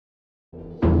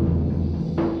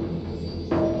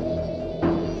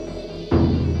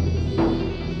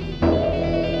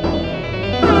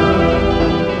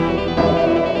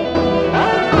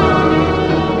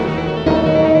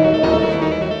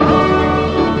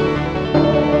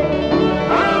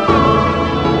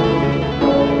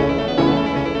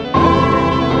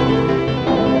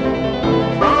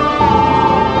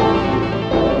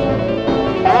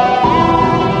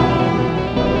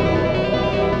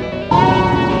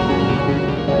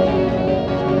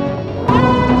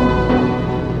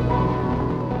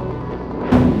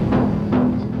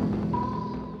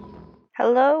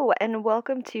and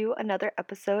welcome to another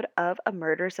episode of A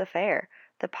Murderous Affair,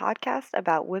 the podcast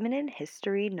about women in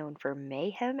history known for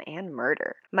mayhem and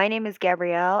murder. My name is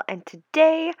Gabrielle, and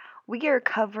today we are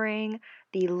covering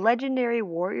the legendary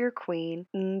warrior queen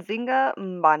Nzinga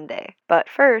Mbande. But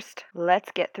first, let's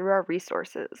get through our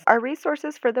resources. Our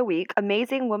resources for the week,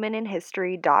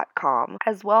 amazingwomeninhistory.com,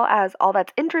 as well as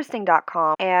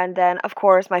allthat'sinteresting.com, and then, of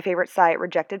course, my favorite site,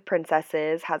 Rejected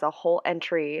Princesses, has a whole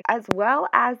entry, as well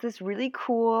as this really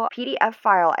cool PDF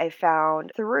file I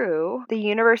found through the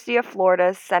University of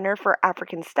Florida's Center for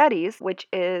African Studies, which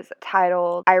is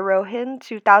titled Irohin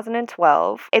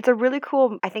 2012. It's a really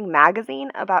cool, magazine,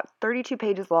 about 32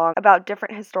 pages long, about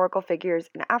different historical figures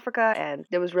in Africa, and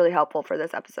it was really helpful for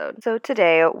this episode. So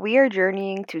today, we are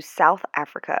journeying to South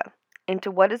Africa,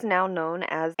 into what is now known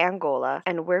as Angola,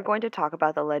 and we're going to talk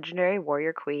about the legendary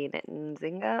warrior queen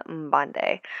Nzinga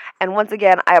Mbande. And once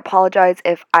again, I apologize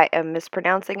if I am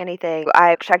mispronouncing anything.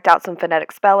 I checked out some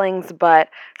phonetic spellings, but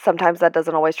sometimes that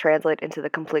doesn't always translate into the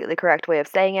completely correct way of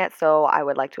saying it, so I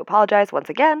would like to apologize once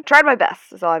again. Tried my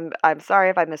best, so I'm sorry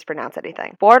if I mispronounce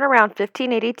anything. Born around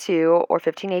 1582 or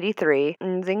 1583,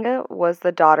 Nzinga was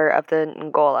the daughter of the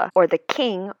Ngola, or the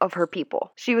king of her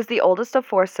people. She was the oldest of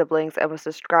 4 siblings and was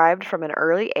described from an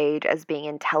early age as being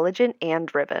intelligent and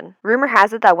driven. Rumor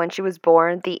has it that when she was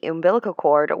born, the umbilical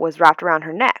cord was wrapped around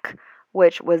her neck,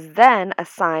 which was then a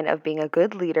sign of being a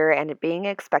good leader and being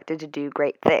expected to do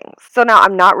great things. So now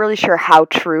I'm not really sure how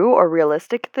true or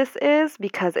realistic this is,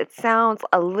 because it sounds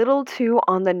a little too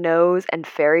on the nose and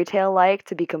fairy tale like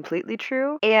to be completely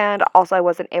true, and also I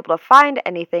wasn't able to find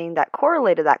anything that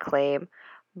correlated that claim,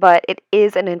 but it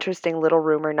is an interesting little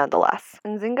rumor nonetheless.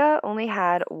 Nzinga only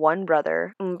had one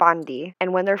brother, Mbande,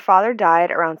 and when their father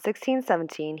died around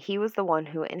 1617, he was the one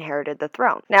who inherited the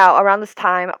throne. Now, around this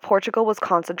time, Portugal was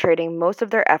concentrating most of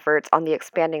their efforts on the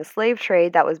expanding slave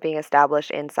trade that was being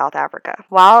established in South Africa.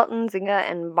 While Nzinga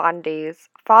and Mbande's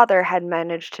father had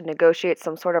managed to negotiate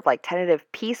some sort of tentative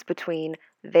peace between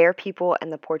their people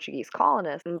and the Portuguese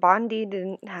colonists, Mbande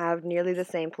didn't have nearly the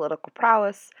same political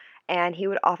prowess, and he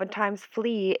would oftentimes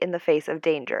flee in the face of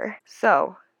danger.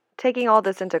 So, taking all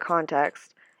this into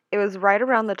context, it was right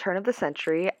around the turn of the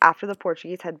century, after the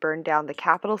Portuguese had burned down the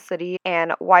capital city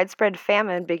and widespread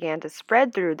famine began to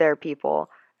spread through their people,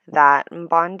 that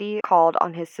Mbande called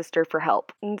on his sister for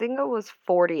help. Nzinga was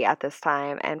 40 at this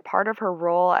time, and part of her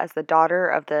role as the daughter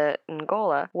of the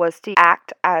Ngola was to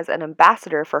act as an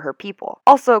ambassador for her people.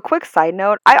 Also, quick side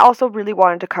note, I also really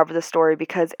wanted to cover the story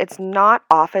because it's not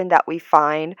often that we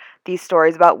find these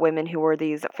stories about women who were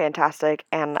these fantastic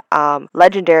and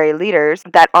legendary leaders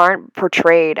that aren't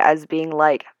portrayed as being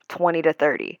 20 to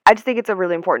 30. I just think it's a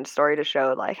really important story to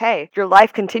show, hey, your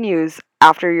life continues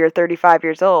after you're 35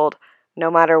 years old, no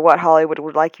matter what Hollywood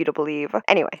would like you to believe.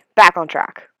 Anyway, back on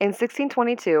track. In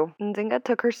 1622, Nzinga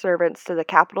took her servants to the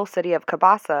capital city of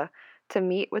Cabasa to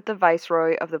meet with the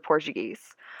viceroy of the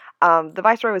Portuguese. The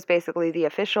viceroy was basically the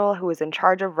official who was in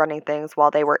charge of running things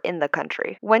while they were in the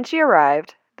country. When she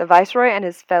arrived, the viceroy and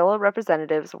his fellow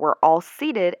representatives were all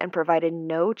seated and provided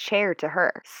no chair to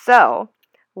her. So,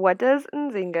 what does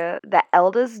Nzinga, the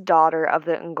eldest daughter of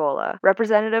the Ngola,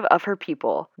 representative of her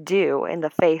people, do in the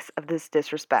face of this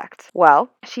disrespect? Well,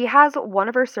 she has one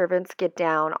of her servants get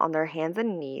down on their hands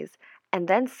and knees and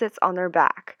then sits on their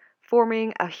back,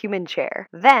 forming a human chair.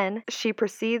 Then she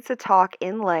proceeds to talk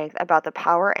in length about the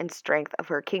power and strength of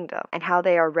her kingdom and how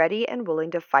they are ready and willing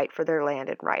to fight for their land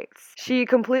and rights. She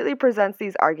completely presents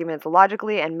these arguments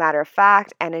logically and matter of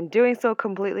fact, and in doing so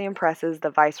completely impresses the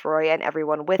viceroy and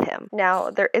everyone with him. Now,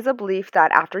 there is a belief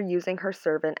that after using her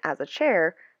servant as a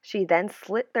chair, she then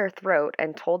slit their throat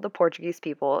and told the Portuguese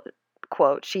people,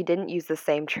 quote, she didn't use the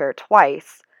same chair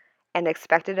twice, and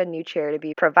expected a new chair to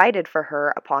be provided for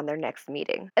her upon their next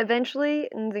meeting. Eventually,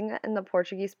 Nzinga and the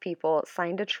Portuguese people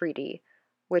signed a treaty,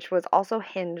 which was also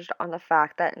hinged on the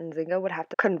fact that Nzinga would have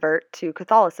to convert to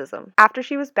Catholicism. After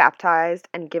she was baptized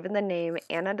and given the name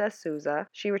Ana da Souza,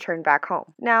 she returned back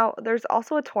home. Now, there's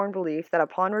also a torn belief that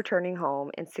upon returning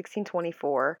home in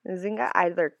 1624, Nzinga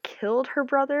either killed her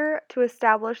brother to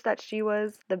establish that she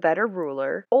was the better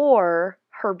ruler, or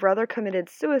her brother committed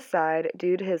suicide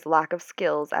due to his lack of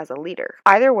skills as a leader.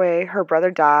 Either way, her brother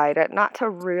died, not to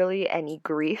really any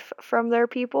grief from their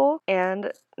people,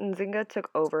 and Nzinga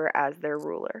took over as their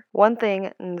ruler. One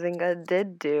thing Nzinga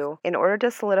did do in order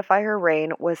to solidify her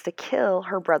reign was to kill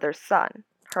her brother's son,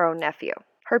 her own nephew.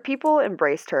 Her people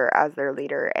embraced her as their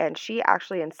leader, and she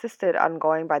actually insisted on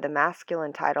going by the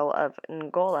masculine title of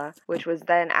Ngola, which was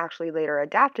then actually later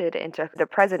adapted into the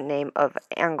present name of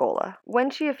Angola. When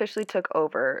she officially took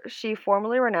over, she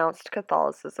formally renounced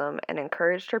Catholicism and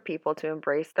encouraged her people to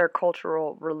embrace their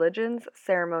cultural religions,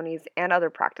 ceremonies, and other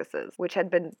practices, which had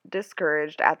been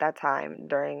discouraged at that time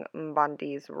during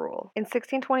Mbande's rule. In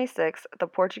 1626, the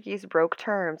Portuguese broke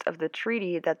terms of the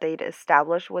treaty that they'd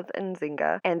established with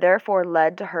Nzinga, and therefore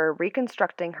led to her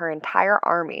reconstructing her entire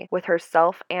army with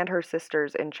herself and her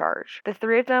sisters in charge. The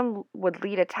three of them would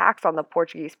lead attacks on the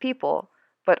Portuguese people,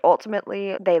 but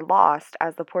ultimately they lost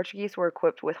as the Portuguese were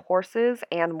equipped with horses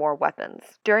and more weapons.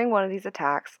 During one of these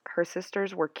attacks, her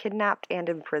sisters were kidnapped and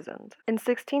imprisoned. In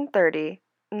 1630,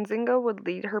 Nzinga would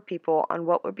lead her people on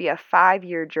what would be a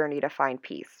 5-year journey to find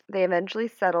peace. They eventually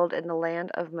settled in the land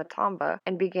of Matamba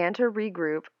and began to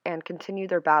regroup and continue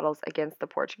their battles against the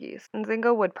Portuguese.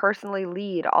 Nzinga would personally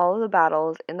lead all of the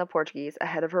battles in the Portuguese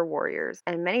ahead of her warriors,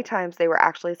 and many times they were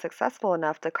actually successful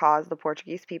enough to cause the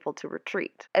Portuguese people to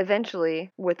retreat.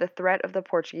 Eventually, with the threat of the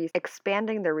Portuguese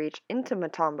expanding their reach into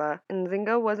Matamba,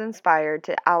 Nzinga was inspired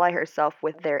to ally herself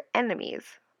with their enemies,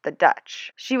 the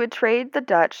Dutch. She would trade the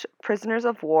Dutch prisoners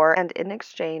of war and in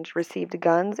exchange received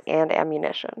guns and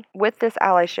ammunition. With this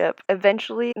allyship,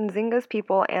 eventually Nzinga's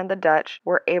people and the Dutch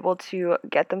were able to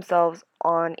get themselves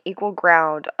on equal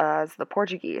ground as the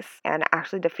Portuguese and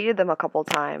actually defeated them a couple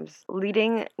times,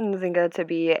 leading Nzinga to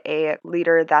be a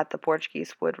leader that the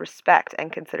Portuguese would respect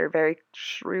and consider very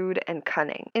shrewd and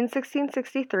cunning. In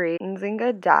 1663,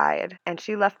 Nzinga died and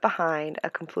she left behind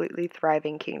a completely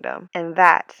thriving kingdom. And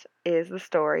that is the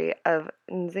story of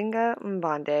Nzinga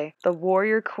Mbande, the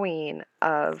warrior queen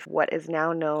of what is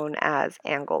now known as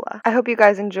Angola. I hope you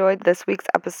guys enjoyed this week's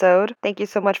episode. Thank you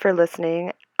so much for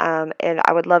listening. And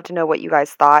I would love to know what you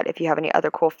guys thought. If you have any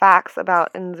other cool facts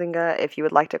about Nzinga, if you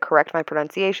would like to correct my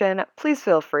pronunciation, please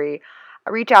feel free.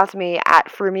 Reach out to me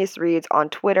at Frumious Reads on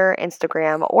Twitter,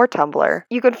 Instagram, or Tumblr.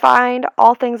 You can find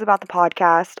all things about the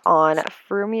podcast on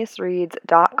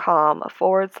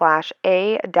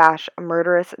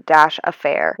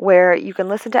frumiousreads.com/a-murderous-affair, where you can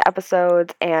listen to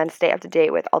episodes and stay up to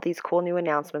date with all these cool new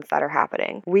announcements that are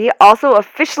happening. We also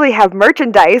officially have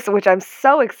merchandise, which I'm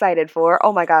so excited for.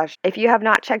 Oh my gosh. If you have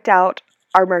not checked out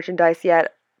our merchandise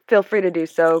yet, feel free to do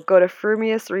so. Go to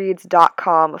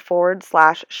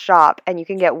frumiousreads.com/shop and you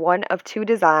can get one of 2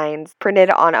 designs printed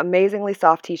on amazingly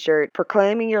soft t-shirt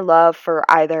proclaiming your love for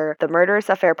either the Murderous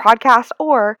Affair podcast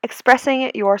or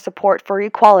expressing your support for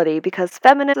equality, because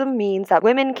feminism means that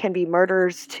women can be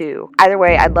murderers too. Either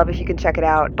way, I'd love if you can check it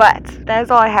out. But that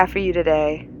is all I have for you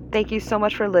today. Thank you so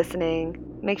much for listening.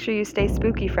 Make sure you stay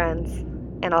spooky, friends,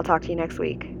 and I'll talk to you next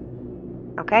week.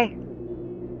 Okay.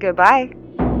 Goodbye.